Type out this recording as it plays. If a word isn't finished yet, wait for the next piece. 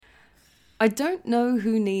I don't know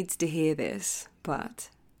who needs to hear this, but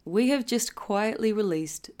we have just quietly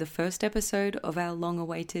released the first episode of our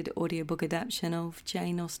long-awaited audiobook adaptation of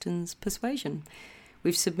Jane Austen's Persuasion.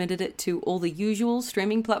 We've submitted it to all the usual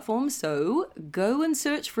streaming platforms, so go and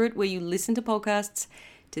search for it where you listen to podcasts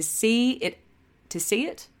to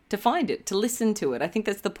find it, to listen to it. I think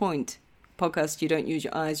that's the point. Podcast, you don't use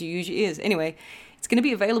your eyes, you use your ears. Anyway, it's going to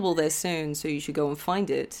be available there soon, so you should go and find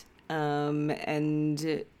it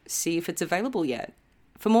and see if it's available yet.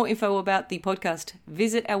 For more info about the podcast,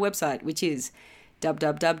 visit our website, which is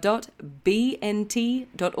www.bnt.org.au.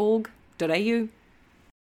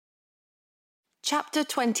 Chapter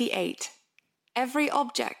 28. Every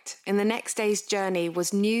object in the next day's journey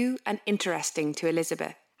was new and interesting to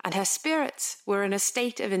Elizabeth, and her spirits were in a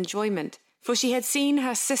state of enjoyment, for she had seen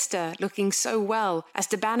her sister looking so well as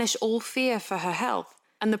to banish all fear for her health,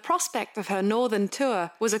 and the prospect of her northern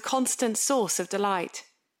tour was a constant source of delight.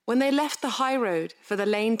 When they left the high road for the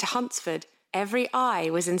lane to Hunsford, every eye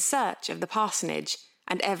was in search of the parsonage,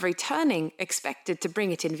 and every turning expected to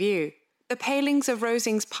bring it in view. The palings of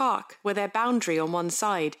Rosings Park were their boundary on one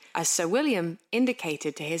side, as Sir William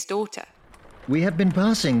indicated to his daughter. We have been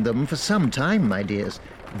passing them for some time, my dears.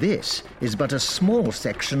 This is but a small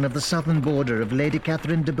section of the southern border of Lady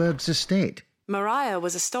Catherine de Bourgh's estate. Maria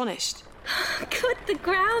was astonished. Could the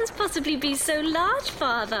grounds possibly be so large,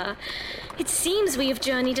 Father? It seems we have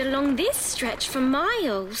journeyed along this stretch for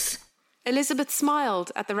miles. Elizabeth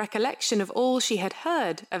smiled at the recollection of all she had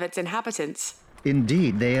heard of its inhabitants.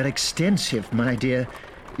 Indeed, they are extensive, my dear.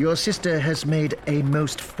 Your sister has made a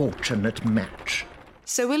most fortunate match.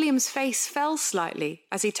 Sir William's face fell slightly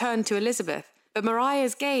as he turned to Elizabeth, but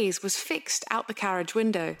Maria's gaze was fixed out the carriage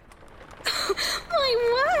window. My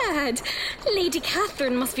word! Lady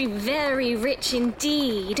Catherine must be very rich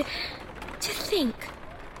indeed. To think,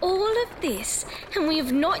 all of this, and we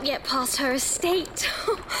have not yet passed her estate.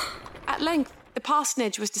 At length, the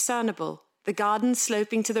parsonage was discernible, the garden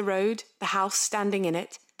sloping to the road, the house standing in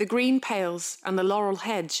it, the green pales and the laurel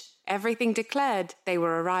hedge, everything declared they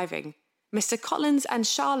were arriving. Mr. Collins and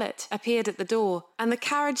Charlotte appeared at the door, and the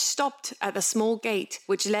carriage stopped at the small gate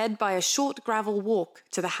which led by a short gravel walk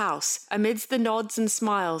to the house, amidst the nods and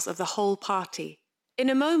smiles of the whole party. In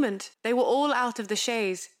a moment they were all out of the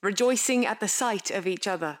chaise, rejoicing at the sight of each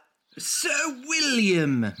other. Sir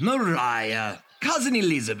William, Maria, Cousin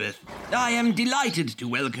Elizabeth, I am delighted to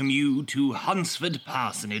welcome you to Hunsford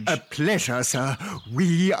Parsonage. A pleasure, sir.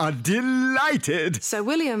 We are delighted. Sir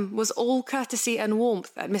William was all courtesy and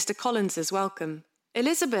warmth at Mr. Collins's welcome.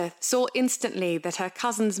 Elizabeth saw instantly that her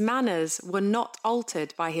cousin's manners were not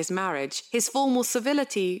altered by his marriage. His formal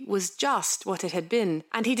civility was just what it had been,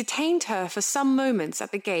 and he detained her for some moments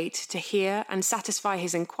at the gate to hear and satisfy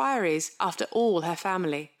his inquiries after all her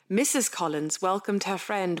family. Mrs. Collins welcomed her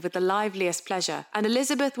friend with the liveliest pleasure, and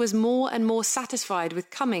Elizabeth was more and more satisfied with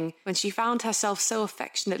coming when she found herself so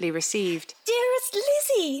affectionately received. Dearest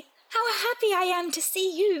Lizzie, how happy I am to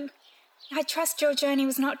see you. I trust your journey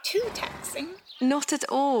was not too taxing. Not at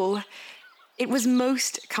all. It was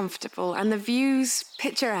most comfortable, and the views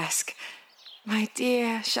picturesque. My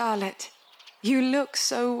dear Charlotte, you look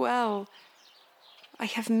so well. I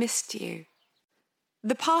have missed you.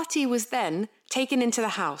 The party was then taken into the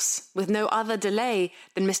house, with no other delay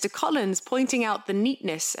than Mr. Collins pointing out the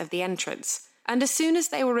neatness of the entrance. And as soon as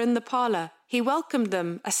they were in the parlour, he welcomed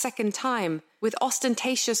them a second time, with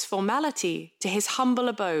ostentatious formality, to his humble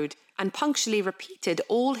abode, and punctually repeated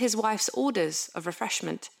all his wife's orders of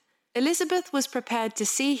refreshment. Elizabeth was prepared to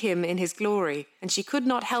see him in his glory, and she could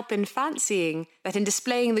not help in fancying that in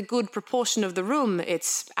displaying the good proportion of the room,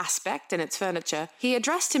 its aspect and its furniture, he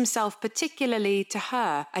addressed himself particularly to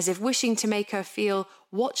her, as if wishing to make her feel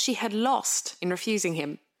what she had lost in refusing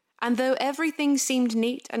him. And though everything seemed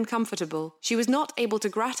neat and comfortable, she was not able to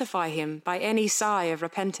gratify him by any sigh of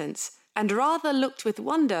repentance, and rather looked with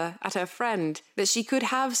wonder at her friend that she could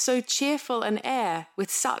have so cheerful an air with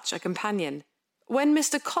such a companion. When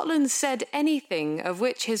Mr. Collins said anything of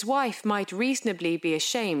which his wife might reasonably be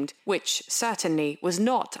ashamed, which certainly was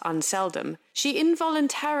not unseldom, she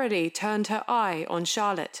involuntarily turned her eye on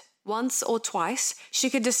Charlotte. Once or twice she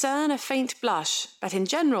could discern a faint blush, but in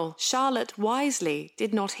general Charlotte wisely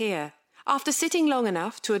did not hear. After sitting long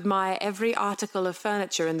enough to admire every article of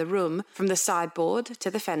furniture in the room, from the sideboard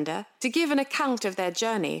to the fender, to give an account of their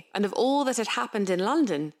journey and of all that had happened in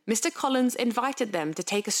London, Mr. Collins invited them to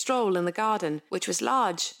take a stroll in the garden, which was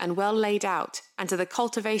large and well laid out, and to the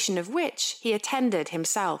cultivation of which he attended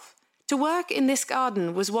himself. To work in this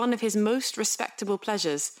garden was one of his most respectable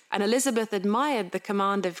pleasures, and Elizabeth admired the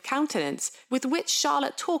command of countenance with which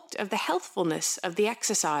Charlotte talked of the healthfulness of the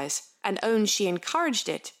exercise, and owned she encouraged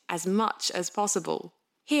it as much as possible.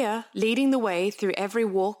 Here, leading the way through every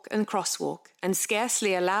walk and crosswalk, and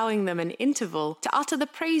scarcely allowing them an interval to utter the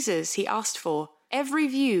praises he asked for, every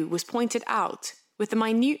view was pointed out with a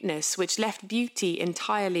minuteness which left beauty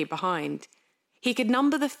entirely behind. He could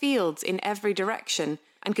number the fields in every direction,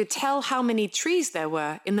 and could tell how many trees there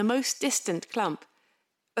were in the most distant clump.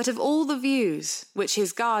 But of all the views which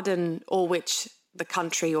his garden, or which the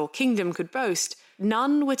country or kingdom could boast,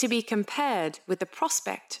 none were to be compared with the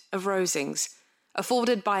prospect of Rosings,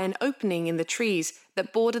 afforded by an opening in the trees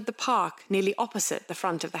that bordered the park nearly opposite the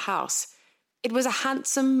front of the house. It was a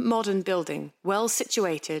handsome modern building, well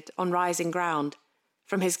situated on rising ground.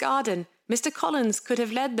 From his garden, Mr. Collins could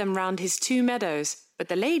have led them round his 2 meadows, but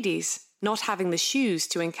the ladies, not having the shoes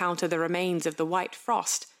to encounter the remains of the white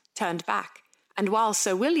frost, turned back, and while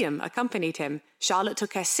Sir William accompanied him, Charlotte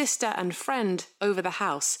took her sister and friend over the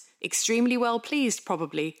house, extremely well pleased,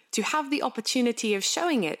 probably, to have the opportunity of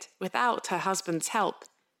showing it without her husband's help.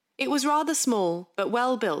 It was rather small, but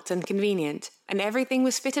well built and convenient, and everything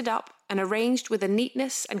was fitted up and arranged with a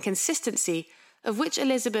neatness and consistency of which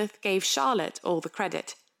Elizabeth gave Charlotte all the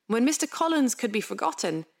credit. When Mr. Collins could be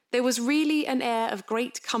forgotten, there was really an air of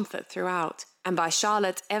great comfort throughout, and by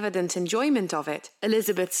Charlotte's evident enjoyment of it,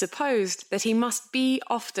 Elizabeth supposed that he must be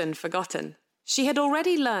often forgotten. She had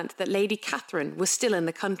already learnt that Lady Catherine was still in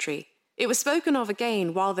the country. It was spoken of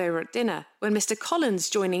again while they were at dinner, when Mr. Collins,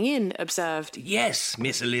 joining in, observed, "Yes,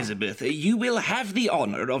 Miss Elizabeth, you will have the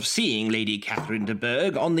honour of seeing Lady Catherine de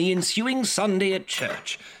Bourgh on the ensuing Sunday at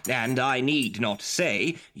church, and I need not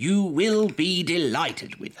say you will be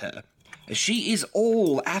delighted with her. She is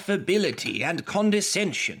all affability and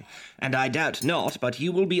condescension, and I doubt not but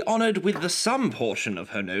you will be honoured with the some portion of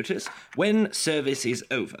her notice when service is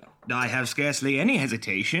over. I have scarcely any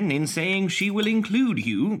hesitation in saying she will include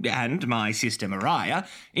you and my sister Maria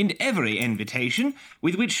in every invitation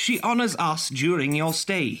with which she honours us during your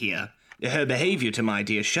stay here. Her behaviour to my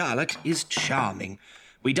dear Charlotte is charming.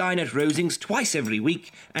 We dine at Rosings twice every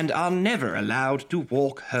week, and are never allowed to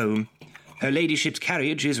walk home. Her ladyship's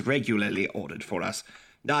carriage is regularly ordered for us.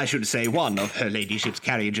 I should say one of her ladyship's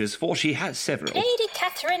carriages, for she has several." Lady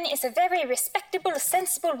Catherine is a very respectable,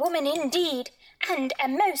 sensible woman indeed, and a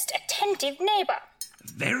most attentive neighbour.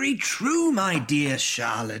 "Very true, my dear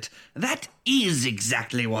Charlotte. That is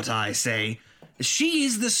exactly what I say. She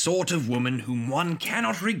is the sort of woman whom one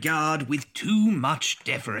cannot regard with too much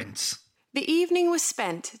deference." The evening was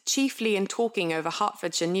spent chiefly in talking over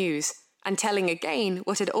Hertfordshire news, and telling again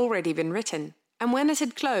what had already been written. And when it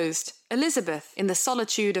had closed, Elizabeth, in the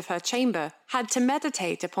solitude of her chamber, had to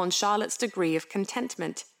meditate upon Charlotte's degree of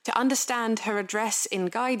contentment, to understand her address in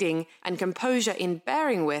guiding and composure in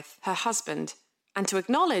bearing with her husband, and to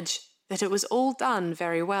acknowledge that it was all done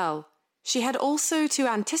very well. She had also to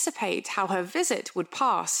anticipate how her visit would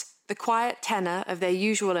pass, the quiet tenor of their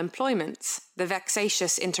usual employments, the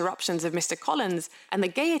vexatious interruptions of Mr. Collins, and the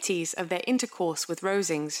gaieties of their intercourse with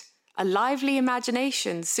Rosings. A lively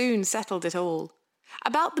imagination soon settled it all.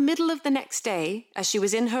 About the middle of the next day, as she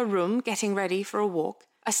was in her room getting ready for a walk,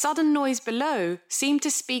 a sudden noise below seemed to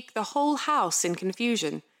speak the whole house in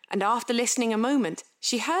confusion, and after listening a moment,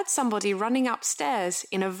 she heard somebody running upstairs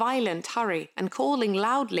in a violent hurry and calling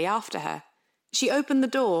loudly after her. She opened the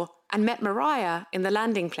door and met Maria in the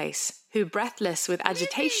landing place, who, breathless with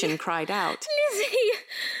agitation, cried out, Lizzie!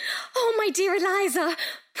 Oh, my dear Eliza!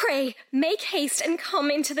 Pray, make haste and come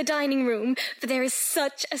into the dining room, for there is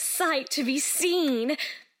such a sight to be seen.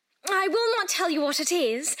 I will not tell you what it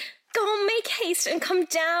is. Go, make haste and come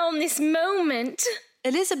down this moment.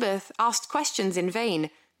 Elizabeth asked questions in vain.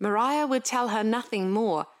 Maria would tell her nothing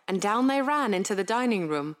more, and down they ran into the dining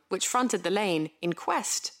room, which fronted the lane, in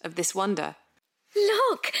quest of this wonder.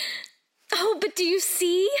 Look! Oh, but do you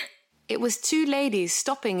see? It was 2 ladies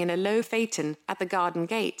stopping in a low phaeton at the garden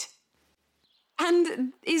gate.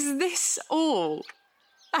 "And is this all?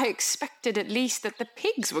 I expected at least that the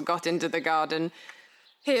pigs were got into the garden.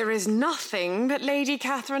 Here is nothing but Lady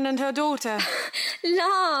Catherine and her daughter."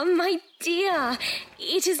 La, my dear,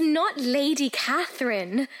 it is not Lady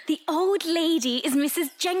Catherine. The old lady is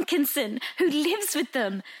Mrs. Jenkinson, who lives with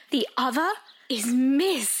them. The other is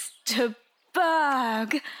Mr.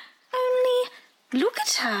 Bourgh. Only look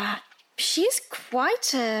at her. She's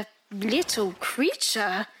quite a little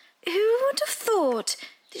creature. Who would have thought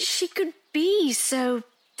that she could be so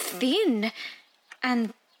thin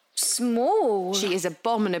and small? She is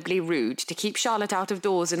abominably rude to keep Charlotte out of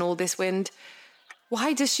doors in all this wind.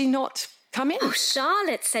 Why does she not Come in. Oh,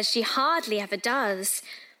 Charlotte says she hardly ever does.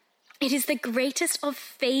 It is the greatest of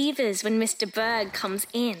favours when Mr. Berg comes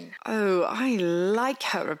in. Oh, I like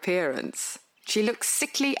her appearance. She looks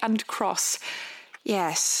sickly and cross.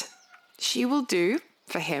 Yes, she will do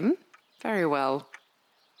for him very well.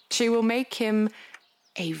 She will make him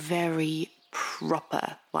a very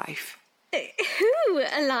proper wife. Who,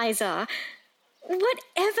 Eliza?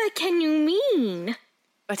 Whatever can you mean?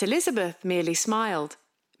 But Elizabeth merely smiled.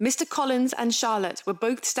 Mr. Collins and Charlotte were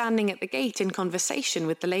both standing at the gate in conversation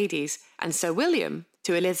with the ladies, and Sir William,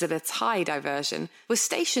 to Elizabeth's high diversion, was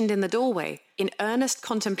stationed in the doorway, in earnest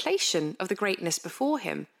contemplation of the greatness before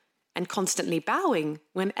him, and constantly bowing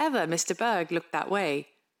whenever Mr. Berg looked that way.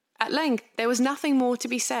 At length there was nothing more to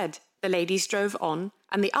be said. The ladies drove on,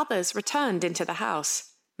 and the others returned into the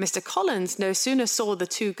house. Mr. Collins no sooner saw the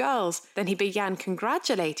two girls than he began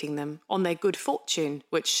congratulating them on their good fortune,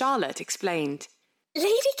 which Charlotte explained.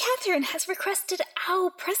 Lady Catherine has requested our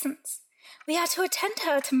presence. We are to attend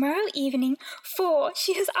her tomorrow evening, for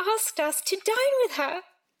she has asked us to dine with her.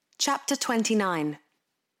 Chapter 29.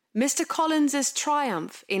 Mr. Collins's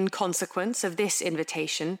triumph in consequence of this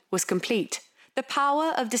invitation was complete. The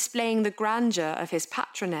power of displaying the grandeur of his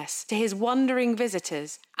patroness to his wondering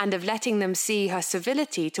visitors, and of letting them see her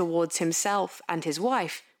civility towards himself and his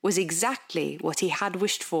wife, was exactly what he had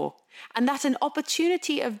wished for, and that an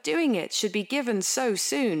opportunity of doing it should be given so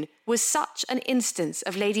soon was such an instance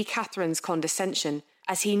of Lady Catherine's condescension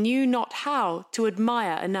as he knew not how to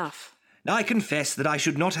admire enough. I confess that I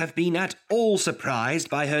should not have been at all surprised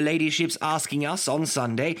by her ladyship's asking us on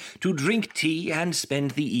Sunday to drink tea and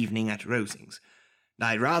spend the evening at Rosings.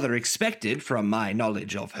 I rather expected, from my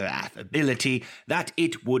knowledge of her affability, that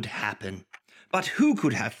it would happen. But who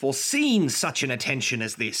could have foreseen such an attention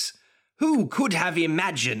as this? Who could have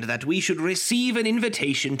imagined that we should receive an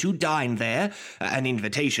invitation to dine there, an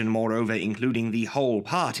invitation, moreover, including the whole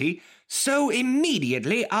party, so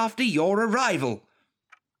immediately after your arrival?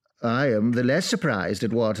 I am the less surprised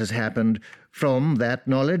at what has happened from that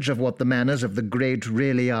knowledge of what the manners of the great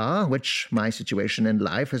really are, which my situation in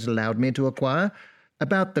life has allowed me to acquire.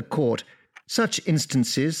 About the court, such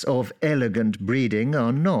instances of elegant breeding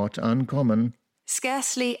are not uncommon.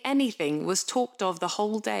 Scarcely anything was talked of the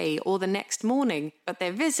whole day or the next morning but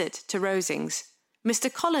their visit to Rosings.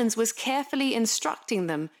 Mr. Collins was carefully instructing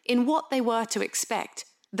them in what they were to expect,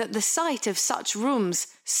 that the sight of such rooms,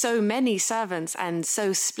 so many servants, and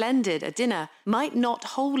so splendid a dinner might not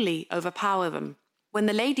wholly overpower them. When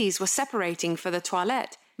the ladies were separating for the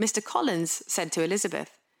toilette, Mr. Collins said to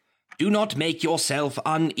Elizabeth, "Do not make yourself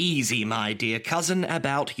uneasy, my dear cousin,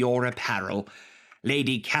 about your apparel.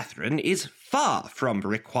 Lady Catherine is far from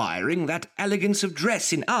requiring that elegance of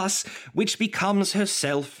dress in us which becomes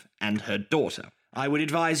herself and her daughter. I would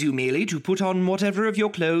advise you merely to put on whatever of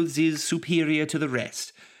your clothes is superior to the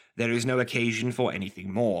rest. There is no occasion for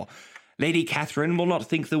anything more. Lady Catherine will not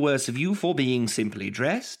think the worse of you for being simply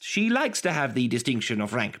dressed. She likes to have the distinction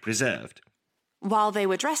of rank preserved." While they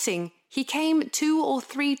were dressing, he came 2 or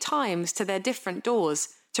 3 times to their different doors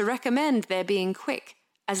to recommend their being quick,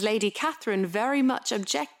 as Lady Catherine very much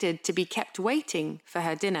objected to be kept waiting for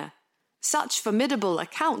her dinner. Such formidable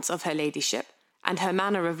accounts of her ladyship and her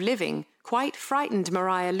manner of living quite frightened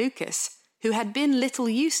Maria Lucas, who had been little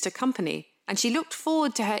used to company, and she looked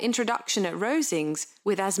forward to her introduction at Rosings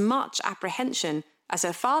with as much apprehension as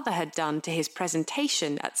her father had done to his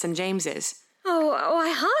presentation at St. James's. Oh,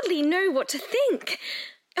 I hardly know what to think.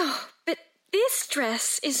 Oh, but this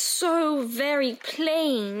dress is so very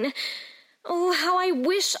plain. Oh, how I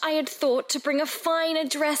wish I had thought to bring a finer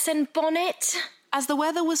dress and bonnet. As the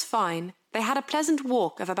weather was fine, they had a pleasant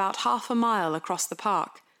walk of about half a mile across the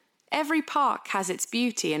park. Every park has its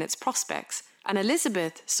beauty and its prospects, and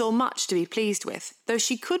Elizabeth saw much to be pleased with, though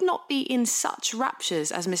she could not be in such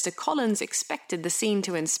raptures as Mr. Collins expected the scene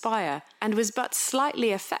to inspire, and was but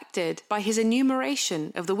slightly affected by his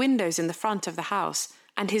enumeration of the windows in the front of the house,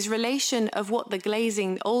 and his relation of what the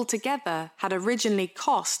glazing altogether had originally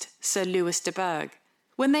cost Sir Louis de Bourgh.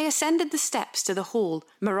 When they ascended the steps to the hall,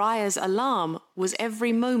 Maria's alarm was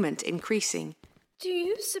every moment increasing. Do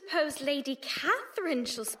you suppose Lady Catherine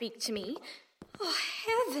shall speak to me? Oh,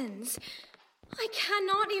 heavens! I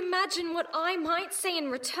cannot imagine what I might say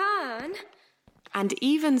in return. And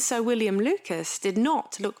even Sir William Lucas did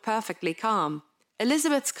not look perfectly calm.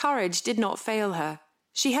 Elizabeth's courage did not fail her.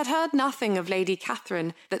 She had heard nothing of Lady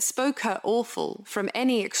Catherine that spoke her awful from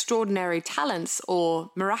any extraordinary talents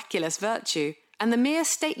or miraculous virtue, and the mere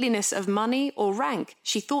stateliness of money or rank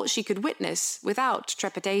she thought she could witness without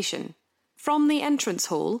trepidation. From the entrance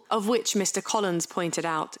hall, of which Mr. Collins pointed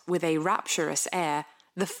out with a rapturous air,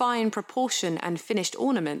 the fine proportion and finished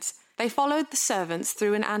ornaments, they followed the servants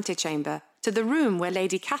through an antechamber to the room where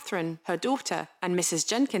Lady Catherine, her daughter, and Mrs.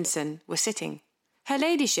 Jenkinson were sitting. Her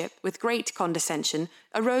ladyship, with great condescension,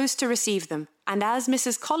 arose to receive them, and as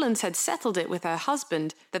Mrs. Collins had settled it with her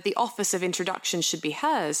husband that the office of introduction should be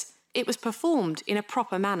hers, it was performed in a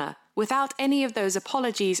proper manner, without any of those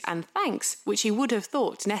apologies and thanks which he would have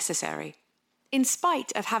thought necessary. In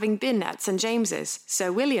spite of having been at St. James's, Sir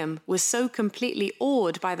William was so completely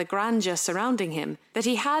awed by the grandeur surrounding him that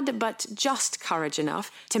he had but just courage enough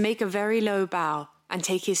to make a very low bow and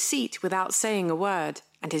take his seat without saying a word,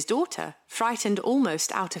 and his daughter, frightened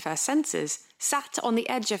almost out of her senses, sat on the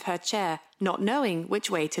edge of her chair, not knowing which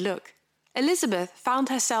way to look. Elizabeth found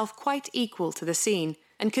herself quite equal to the scene,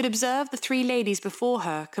 and could observe the three ladies before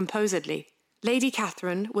her composedly. Lady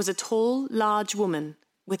Catherine was a tall, large woman,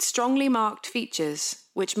 with strongly marked features,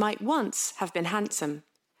 which might once have been handsome.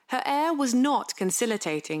 Her air was not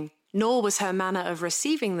conciliating, nor was her manner of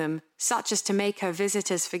receiving them such as to make her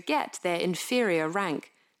visitors forget their inferior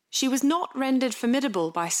rank. She was not rendered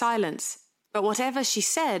formidable by silence, but whatever she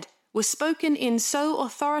said was spoken in so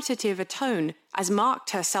authoritative a tone as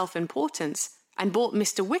marked her self-importance, and brought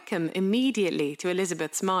Mr. Wickham immediately to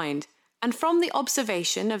Elizabeth's mind, and from the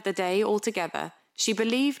observation of the day altogether, she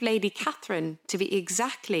believed Lady Catherine to be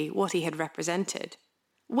exactly what he had represented.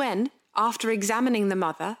 When, after examining the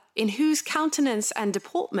mother, in whose countenance and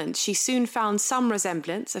deportment she soon found some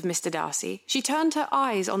resemblance of Mr. Darcy, she turned her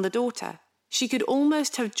eyes on the daughter. She could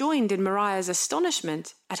almost have joined in Maria's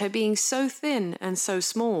astonishment at her being so thin and so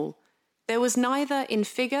small. There was neither in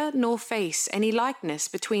figure nor face any likeness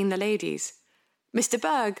between the ladies. Mr.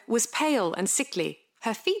 Berg was pale and sickly.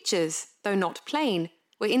 Her features, though not plain,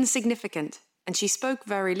 were insignificant, and she spoke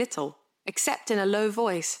very little, except in a low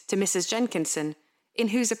voice to Mrs. Jenkinson, in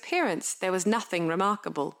whose appearance there was nothing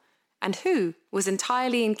remarkable, and who was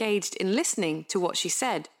entirely engaged in listening to what she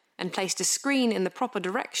said, and placed a screen in the proper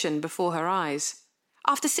direction before her eyes.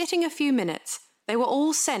 After sitting a few minutes, they were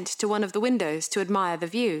all sent to one of the windows to admire the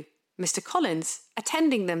view, Mr. Collins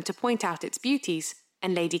attending them to point out its beauties,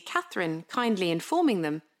 and Lady Catherine kindly informing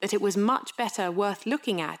them that it was much better worth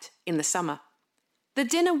looking at in the summer. The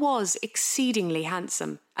dinner was exceedingly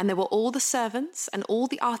handsome, and there were all the servants and all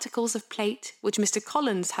the articles of plate which Mr.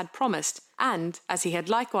 Collins had promised, and, as he had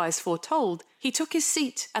likewise foretold, he took his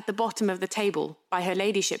seat at the bottom of the table, by her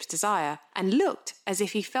ladyship's desire, and looked as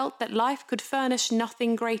if he felt that life could furnish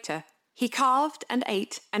nothing greater. He carved and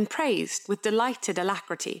ate and praised with delighted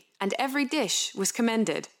alacrity, and every dish was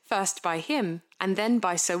commended, first by him and then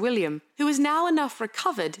by Sir William, who was now enough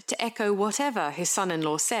recovered to echo whatever his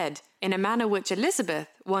son-in-law said, in a manner which Elizabeth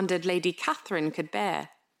wondered Lady Catherine could bear.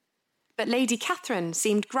 But Lady Catherine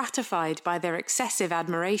seemed gratified by their excessive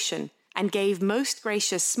admiration, and gave most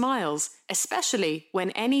gracious smiles, especially when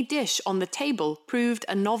any dish on the table proved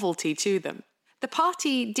a novelty to them. The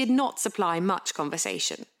party did not supply much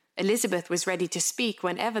conversation. Elizabeth was ready to speak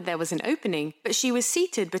whenever there was an opening, but she was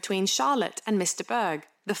seated between Charlotte and Mr. Berg,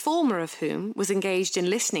 the former of whom was engaged in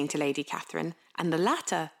listening to Lady Catherine, and the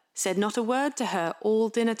latter said not a word to her all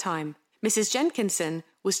dinner time. Mrs. Jenkinson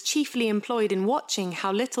was chiefly employed in watching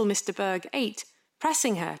how little Mr. Berg ate,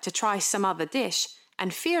 pressing her to try some other dish,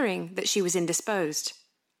 and fearing that she was indisposed.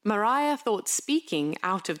 Maria thought speaking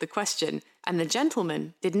out of the question, and the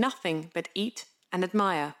gentlemen did nothing but eat and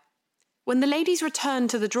admire. When the ladies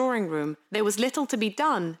returned to the drawing-room, there was little to be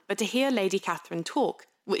done but to hear Lady Catherine talk,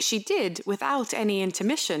 which she did without any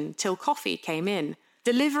intermission till coffee came in,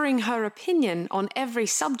 delivering her opinion on every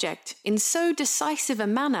subject in so decisive a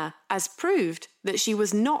manner as proved that she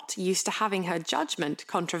was not used to having her judgment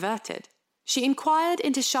controverted. She inquired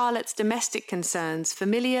into Charlotte's domestic concerns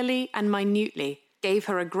familiarly and minutely, gave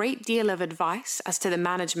her a great deal of advice as to the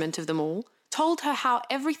management of them all, told her how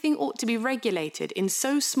everything ought to be regulated in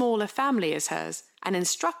so small a family as hers, and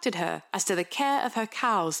instructed her as to the care of her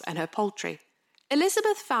cows and her poultry.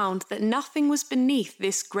 Elizabeth found that nothing was beneath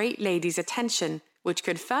this great lady's attention which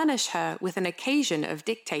could furnish her with an occasion of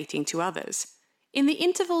dictating to others. In the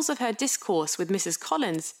intervals of her discourse with Mrs.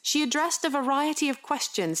 Collins, she addressed a variety of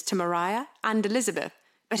questions to Maria and Elizabeth,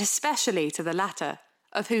 but especially to the latter,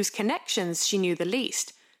 of whose connections she knew the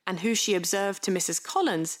least, and who she observed to Mrs.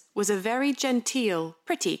 Collins was a very genteel,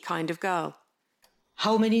 pretty kind of girl.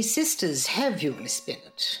 How many sisters have you, Miss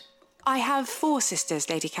Bennet? I have 4 sisters,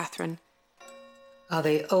 Lady Catherine. Are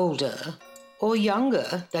they older or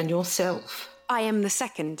younger than yourself? I am the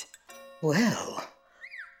second. Well,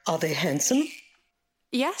 are they handsome?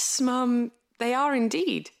 Yes, Mum, they are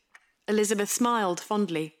indeed. Elizabeth smiled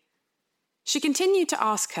fondly. She continued to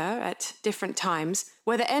ask her, at different times,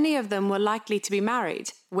 whether any of them were likely to be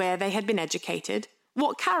married, where they had been educated,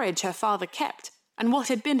 what carriage her father kept, and what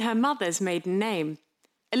had been her mother's maiden name.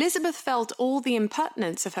 Elizabeth felt all the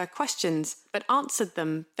impertinence of her questions, but answered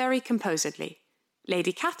them very composedly.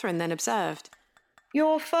 Lady Catherine then observed,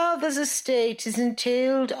 "Your father's estate is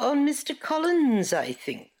entailed on Mr. Collins, I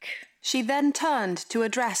think." She then turned to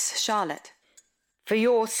address Charlotte. "For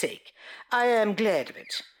your sake, I am glad of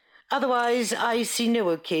it. Otherwise, I see no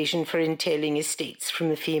occasion for entailing estates from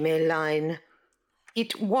the female line.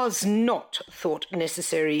 It was not thought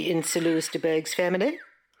necessary in Sir Louis de Bourgh's family.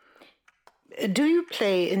 Do you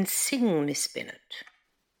play and sing, Miss Bennet?"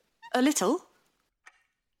 A little.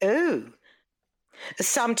 "Oh.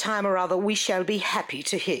 Some time or other we shall be happy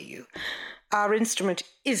to hear you. Our instrument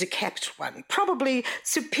is a capped one, probably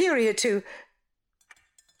superior to...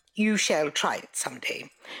 You shall try it some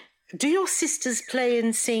day. Do your sisters play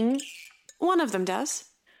and sing?" One of them does.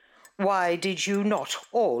 "Why did you not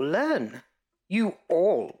all learn? You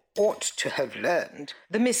all ought to have learned.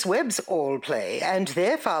 The Miss Webbs all play, and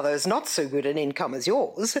their father's not so good an income as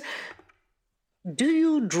yours. Do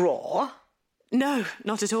you draw?" No,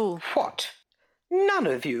 not at all. "What? None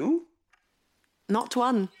of you?" Not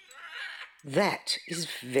one. "That is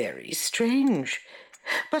very strange.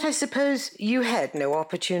 But I suppose you had no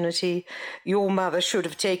opportunity. Your mother should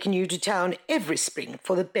have taken you to town every spring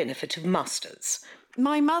for the benefit of masters."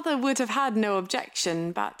 My mother would have had no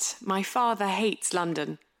objection, but my father hates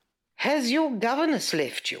London. "Has your governess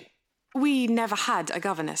left you?" We never had a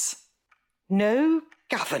governess. "No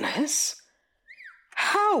governess?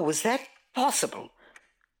 How was that possible?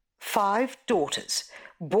 5 daughters,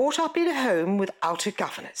 brought up in a home without a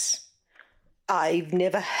governess. I've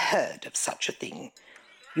never heard of such a thing.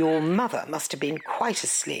 Your mother must have been quite a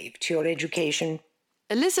slave to your education."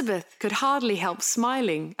 Elizabeth could hardly help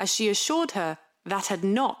smiling as she assured her that had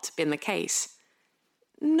not been the case.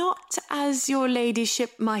 "Not as your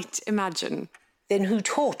ladyship might imagine." "Then who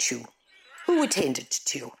taught you? Who attended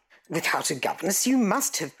to you? Without a governess, you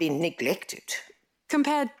must have been neglected."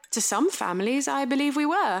 Compared to some families, I believe we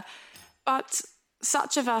were. But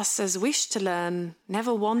such of us as wished to learn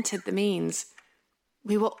never wanted the means.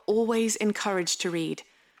 We were always encouraged to read,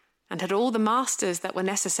 and had all the masters that were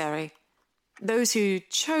necessary. Those who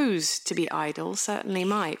chose to be idle certainly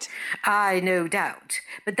might. "I no doubt,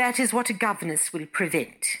 but that is what a governess will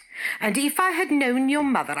prevent. And if I had known your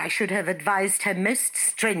mother, I should have advised her most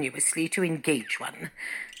strenuously to engage one.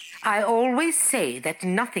 I always say that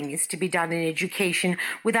nothing is to be done in education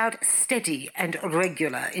without steady and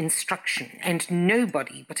regular instruction, and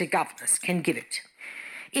nobody but a governess can give it.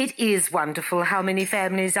 It is wonderful how many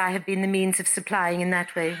families I have been the means of supplying in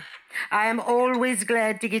that way. I am always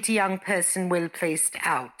glad to get a young person well placed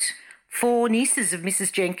out. 4 nieces of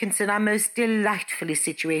Mrs. Jenkinson are most delightfully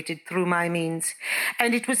situated through my means,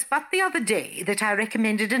 and it was but the other day that I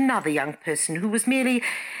recommended another young person who was merely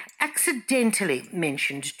accidentally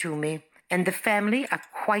mentioned to me, and the family are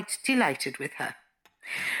quite delighted with her.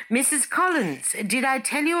 Mrs. Collins, did I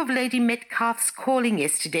tell you of Lady Metcalfe's calling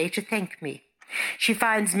yesterday to thank me? She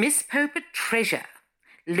finds Miss Pope a treasure.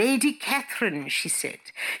 'Lady Catherine,' she said,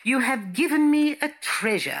 'you have given me a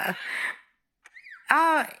treasure.'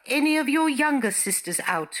 Are any of your younger sisters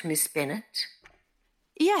out, Miss Bennet?"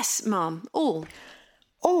 Yes, ma'am, all.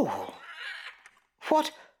 "All?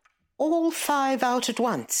 What, all 5 out at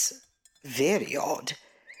once? Very odd.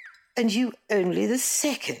 And you only the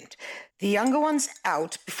second. The younger ones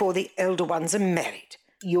out before the elder ones are married.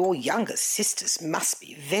 Your younger sisters must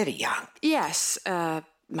be very young." Yes,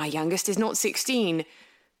 my youngest is not 16.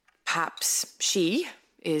 Perhaps she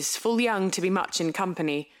is full young to be much in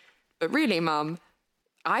company. But really, ma'am,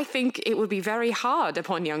 I think it would be very hard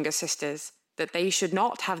upon younger sisters that they should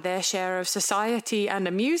not have their share of society and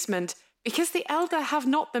amusement because the elder have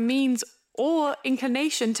not the means or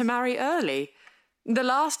inclination to marry early. The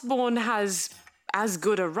last-born has as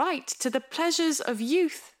good a right to the pleasures of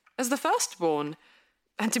youth as the first-born,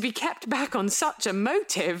 and to be kept back on such a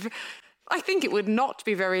motive, I think it would not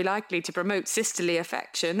be very likely to promote sisterly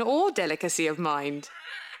affection or delicacy of mind."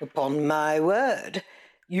 "Upon my word,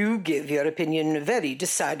 you give your opinion very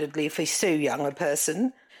decidedly for so young a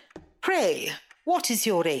person. Pray, what is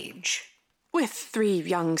your age?" "With 3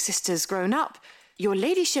 young sisters grown up, your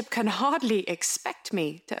ladyship can hardly expect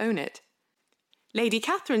me to own it." Lady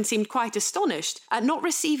Catherine seemed quite astonished at not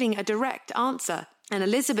receiving a direct answer, and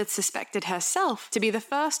Elizabeth suspected herself to be the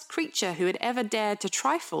first creature who had ever dared to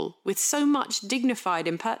trifle with so much dignified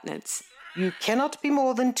impertinence. "You cannot be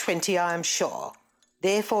more than 20, I am sure.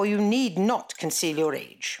 Therefore you need not conceal your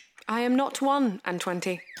age." "I am not 21.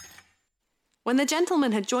 When the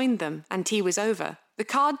gentlemen had joined them and tea was over, the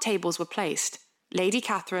card tables were placed. Lady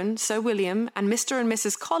Catherine, Sir William, and Mr. and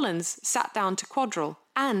Mrs. Collins sat down to quadrille,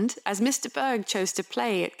 and, as Mr. Berg chose to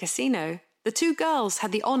play at casino, the two girls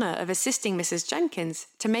had the honour of assisting Mrs. Jenkins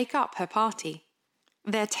to make up her party.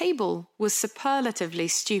 Their table was superlatively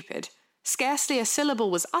stupid. Scarcely a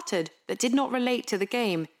syllable was uttered that did not relate to the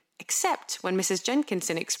game, except when Mrs.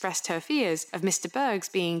 Jenkinson expressed her fears of Mr. Berg's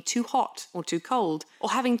being too hot or too cold,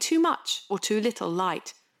 or having too much or too little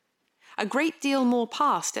light. A great deal more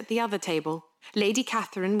passed at the other table. Lady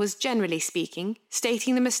Catherine was, generally speaking,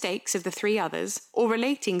 stating the mistakes of the three others, or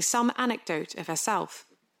relating some anecdote of herself.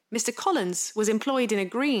 Mr. Collins was employed in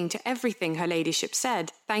agreeing to everything her ladyship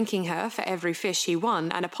said, thanking her for every fish he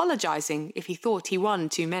won, and apologising if he thought he won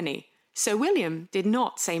too many. Sir William did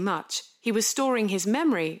not say much. He was storing his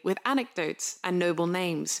memory with anecdotes and noble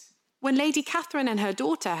names. When Lady Catherine and her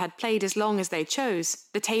daughter had played as long as they chose,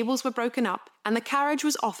 the tables were broken up, and the carriage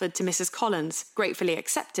was offered to Mrs. Collins, gratefully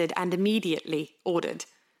accepted and immediately ordered.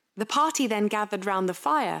 The party then gathered round the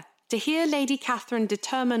fire to hear Lady Catherine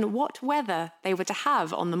determine what weather they were to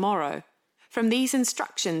have on the morrow. From these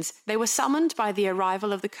instructions they were summoned by the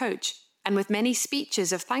arrival of the coach, and with many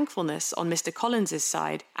speeches of thankfulness on Mr. Collins's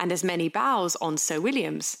side, and as many bows on Sir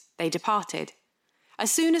William's, they departed.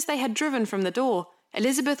 As soon as they had driven from the door,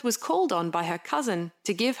 Elizabeth was called on by her cousin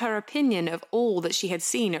to give her opinion of all that she had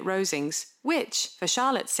seen at Rosings, which, for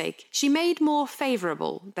Charlotte's sake, she made more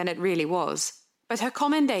favourable than it really was. But her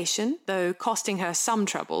commendation, though costing her some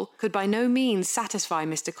trouble, could by no means satisfy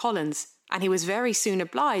Mr. Collins, and he was very soon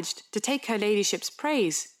obliged to take her ladyship's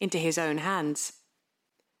praise into his own hands.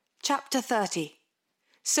 Chapter 30.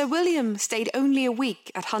 Sir William stayed only a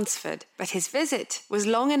week at Hunsford, but his visit was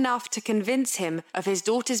long enough to convince him of his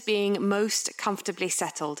daughter's being most comfortably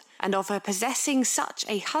settled, and of her possessing such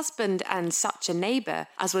a husband and such a neighbour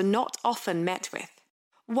as were not often met with.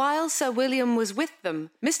 While Sir William was with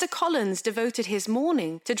them, Mr. Collins devoted his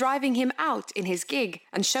morning to driving him out in his gig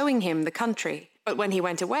and showing him the country. But when he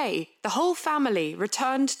went away, the whole family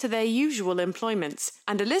returned to their usual employments,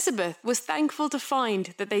 and Elizabeth was thankful to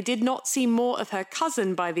find that they did not see more of her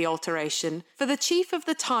cousin by the alteration, for the chief of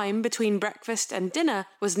the time between breakfast and dinner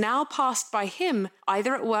was now passed by him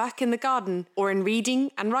either at work in the garden or in reading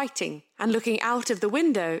and writing, and looking out of the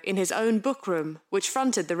window in his own book-room, which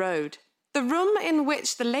fronted the road. The room in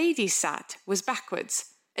which the ladies sat was backwards.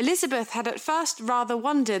 Elizabeth had at first rather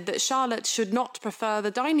wondered that Charlotte should not prefer the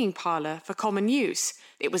dining parlour for common use.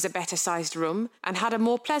 It was a better-sized room, and had a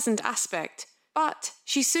more pleasant aspect. But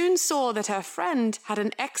she soon saw that her friend had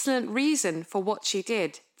an excellent reason for what she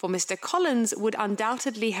did, for Mr. Collins would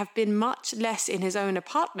undoubtedly have been much less in his own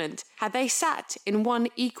apartment had they sat in one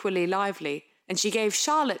equally lively, and she gave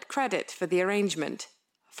Charlotte credit for the arrangement.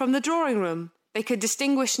 From the drawing-room they could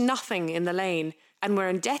distinguish nothing in the lane, and were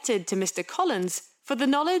indebted to Mr. Collins for the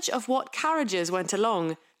knowledge of what carriages went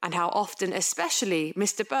along, and how often especially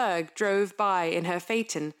Mr. Berg drove by in her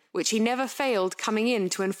phaeton, which he never failed coming in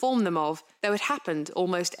to inform them of, though it happened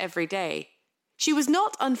almost every day. She was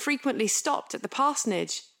not unfrequently stopped at the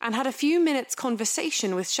parsonage, and had a few minutes'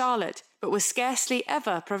 conversation with Charlotte, but was scarcely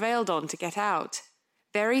ever prevailed on to get out.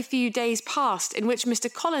 Very few days passed in which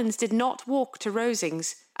Mr. Collins did not walk to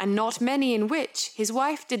Rosings, and not many in which his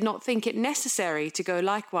wife did not think it necessary to go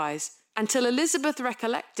likewise, until Elizabeth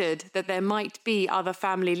recollected that there might be other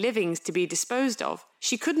family livings to be disposed of.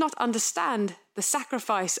 She could not understand the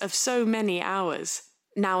sacrifice of so many hours.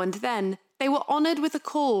 Now and then they were honoured with a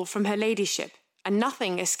call from her ladyship, and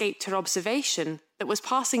nothing escaped her observation that was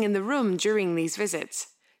passing in the room during these visits.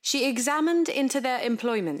 She examined into their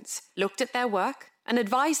employments, looked at their work, and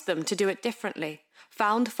advised them to do it differently,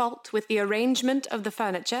 found fault with the arrangement of the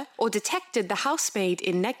furniture, or detected the housemaid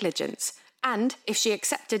in negligence, and, if she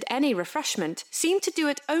accepted any refreshment, seemed to do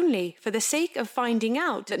it only for the sake of finding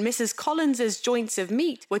out that Mrs. Collins's joints of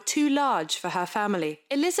meat were too large for her family.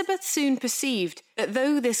 Elizabeth soon perceived that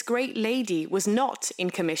though this great lady was not in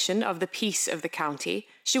commission of the peace of the county,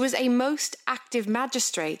 she was a most active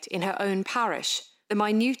magistrate in her own parish, the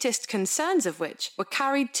minutest concerns of which were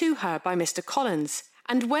carried to her by Mr. Collins,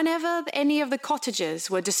 and whenever any of the cottagers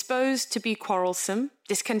were disposed to be quarrelsome,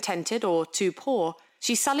 discontented, or too poor,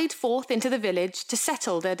 she sallied forth into the village to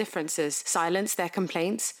settle their differences, silence their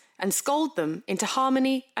complaints, and scold them into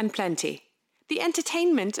harmony and plenty. The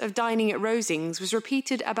entertainment of dining at Rosings was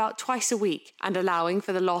repeated about twice a week, and allowing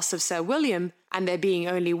for the loss of Sir William, and there being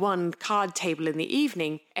only one card table in the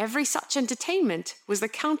evening, every such entertainment was the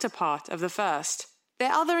counterpart of the first.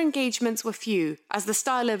 Their other engagements were few, as the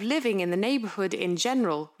style of living in the neighbourhood in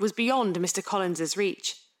general was beyond Mr. Collins's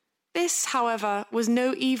reach. This, however, was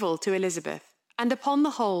no evil to Elizabeth, and upon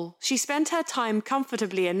the whole she spent her time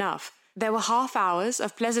comfortably enough, There were half hours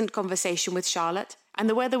of pleasant conversation with Charlotte, and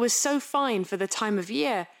the weather was so fine for the time of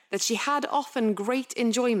year that she had often great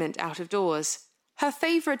enjoyment out of doors. Her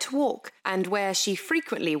favourite walk, and where she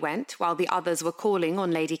frequently went while the others were calling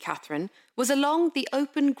on Lady Catherine, was along the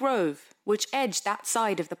open grove which edged that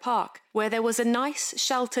side of the park, where there was a nice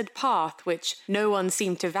sheltered path which no one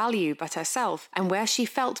seemed to value but herself, and where she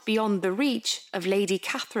felt beyond the reach of Lady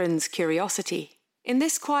Catherine's curiosity. In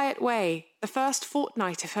this quiet way, the first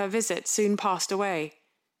fortnight of her visit soon passed away.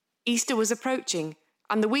 Easter was approaching,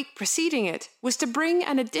 and the week preceding it was to bring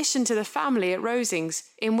an addition to the family at Rosings,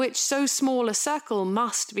 in which so small a circle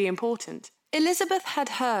must be important. Elizabeth had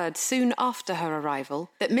heard soon after her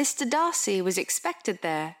arrival that Mr. Darcy was expected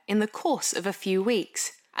there in the course of a few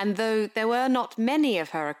weeks, and though there were not many of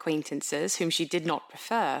her acquaintances whom she did not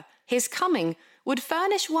prefer, his coming would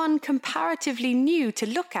furnish one comparatively new to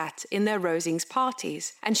look at in their Rosings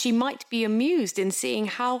parties, and she might be amused in seeing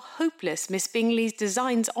how hopeless Miss Bingley's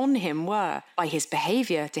designs on him were by his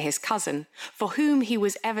behaviour to his cousin, for whom he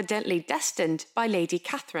was evidently destined by Lady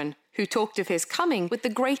Catherine, who talked of his coming with the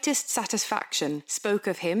greatest satisfaction, spoke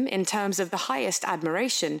of him in terms of the highest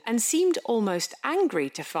admiration, and seemed almost angry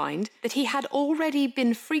to find that he had already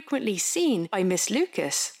been frequently seen by Miss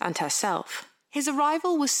Lucas and herself. His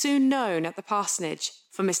arrival was soon known at the parsonage,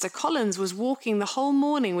 for Mr. Collins was walking the whole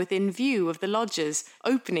morning within view of the lodges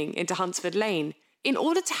opening into Hunsford Lane, in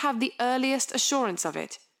order to have the earliest assurance of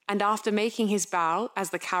it, and after making his bow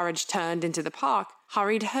as the carriage turned into the park,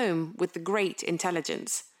 hurried home with the great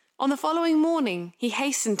intelligence. On the following morning he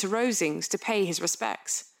hastened to Rosings to pay his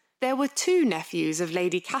respects. There were 2 nephews of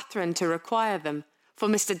Lady Catherine to require them, for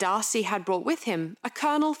Mr. Darcy had brought with him a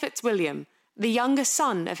Colonel Fitzwilliam, the younger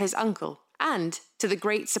son of his uncle, and, to the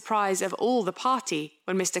great surprise of all the party,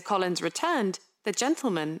 when Mr. Collins returned, the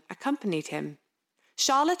gentleman accompanied him.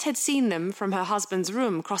 Charlotte had seen them from her husband's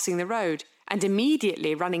room crossing the road, and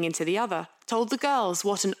immediately running into the other, told the girls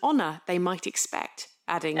what an honour they might expect,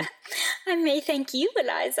 adding, I may thank you,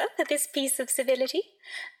 Eliza, for this piece of civility.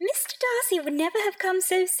 Mr. Darcy would never have come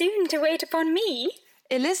so soon to wait upon me.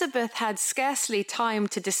 Elizabeth had scarcely time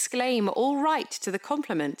to disclaim all right to the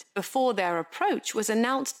compliment before their approach was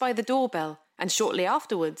announced by the doorbell, and shortly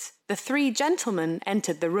afterwards the 3 gentlemen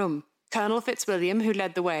entered the room. Colonel Fitzwilliam, who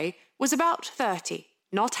led the way, was about 30,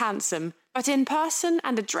 not handsome, but in person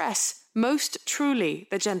and address most truly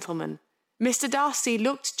the gentleman. Mr. Darcy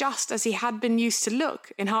looked just as he had been used to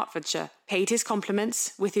look in Hertfordshire, paid his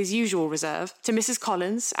compliments, with his usual reserve, to Mrs.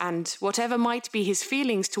 Collins, and, whatever might be his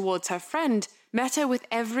feelings towards her friend, met her with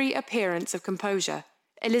every appearance of composure.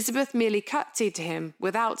 Elizabeth merely curtsied to him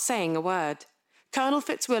without saying a word. Colonel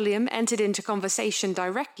Fitzwilliam entered into conversation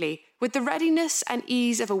directly, with the readiness and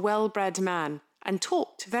ease of a well-bred man, and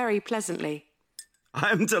talked very pleasantly. I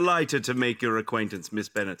am delighted to make your acquaintance, Miss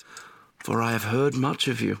Bennet, for I have heard much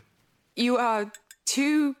of you. You are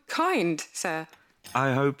too kind, sir.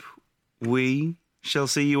 I hope we shall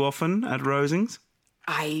see you often at Rosings?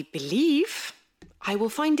 I believe I will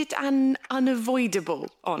find it an unavoidable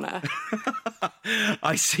honour.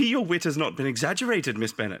 I see your wit has not been exaggerated,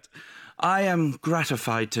 Miss Bennet. I am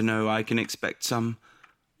gratified to know I can expect some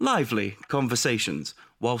lively conversations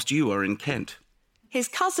whilst you are in Kent. His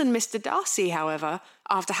cousin, Mr. Darcy, however,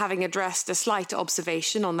 after having addressed a slight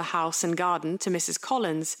observation on the house and garden to Mrs.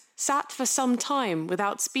 Collins, sat for some time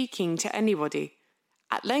without speaking to anybody.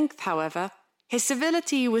 At length, however, his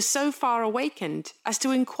civility was so far awakened as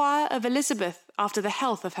to inquire of Elizabeth after the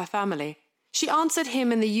health of her family. She answered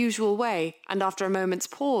him in the usual way, and after a moment's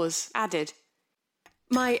pause, added,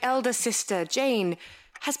 My elder sister, Jane,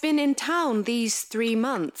 has been in town these 3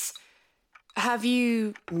 months. Have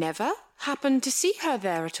you never happened to see her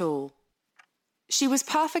there at all? She was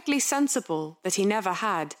perfectly sensible that he never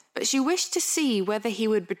had, but she wished to see whether he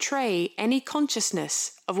would betray any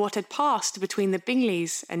consciousness of what had passed between the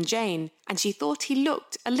Bingleys and Jane, and she thought he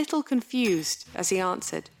looked a little confused as he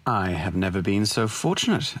answered, I have never been so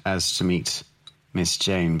fortunate as to meet Miss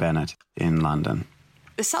Jane Bennet in London.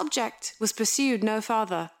 The subject was pursued no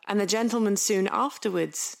farther, and the gentleman soon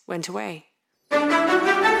afterwards went away.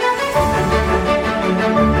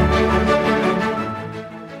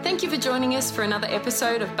 Thank you for joining us for another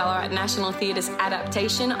episode of Ballarat National Theatre's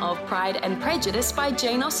adaptation of Pride and Prejudice by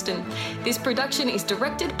Jane Austen. This production is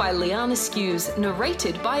directed by Liana Skews,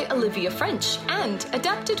 narrated by Olivia French, and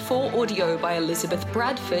adapted for audio by Elizabeth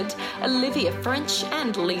Bradford, Olivia French,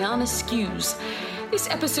 and Liana Skews. This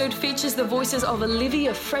episode features the voices of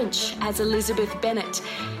Olivia French as Elizabeth Bennet,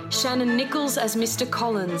 Shannon Nichols as Mr.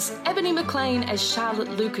 Collins, Ebony McLean as Charlotte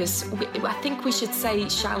Lucas. I think we should say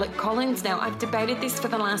Charlotte Collins now. I've debated this for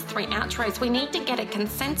the last 3 outros. We need to get a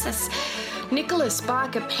consensus. Nicholas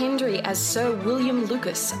Barker Pendry as Sir William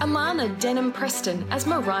Lucas, Alana Denham Preston as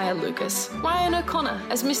Mariah Lucas, Ryan O'Connor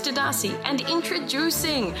as Mr. Darcy, and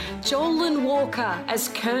introducing Jolyn Walker as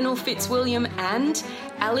Colonel Fitzwilliam and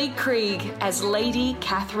Ali Krieg as Lady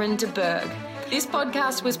Catherine de Bourgh. This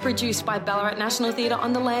podcast was produced by Ballarat National Theatre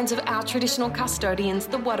on the lands of our traditional custodians,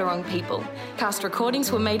 the Wadawurrung people. Cast recordings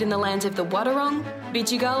were made in the lands of the Wadawurrung,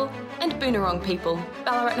 Bidjigal and Boonwurrung people.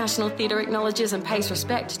 Ballarat National Theatre acknowledges and pays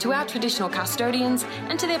respect to our traditional custodians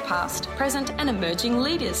and to their past, present and emerging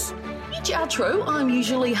leaders. Each outro, I'm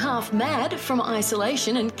usually half mad from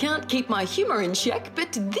isolation and can't keep my humour in check,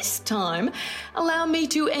 but this time allow me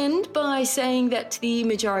to end by saying that the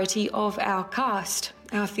majority of our cast,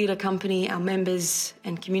 our theatre company, our members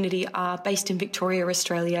and community are based in Victoria,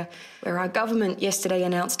 Australia, where our government yesterday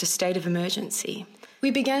announced a state of emergency. We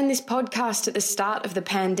began this podcast at the start of the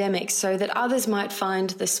pandemic so that others might find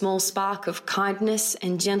the small spark of kindness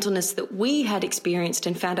and gentleness that we had experienced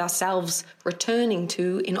and found ourselves returning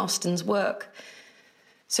to in Austin's work.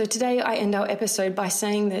 So today I end our episode by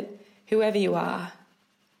saying that whoever you are,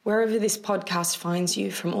 wherever this podcast finds you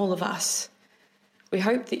from all of us, we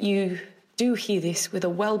hope that you do hear this with a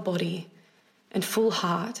well body and full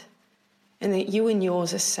heart, and that you and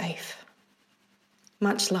yours are safe.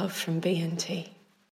 Much love from BNT.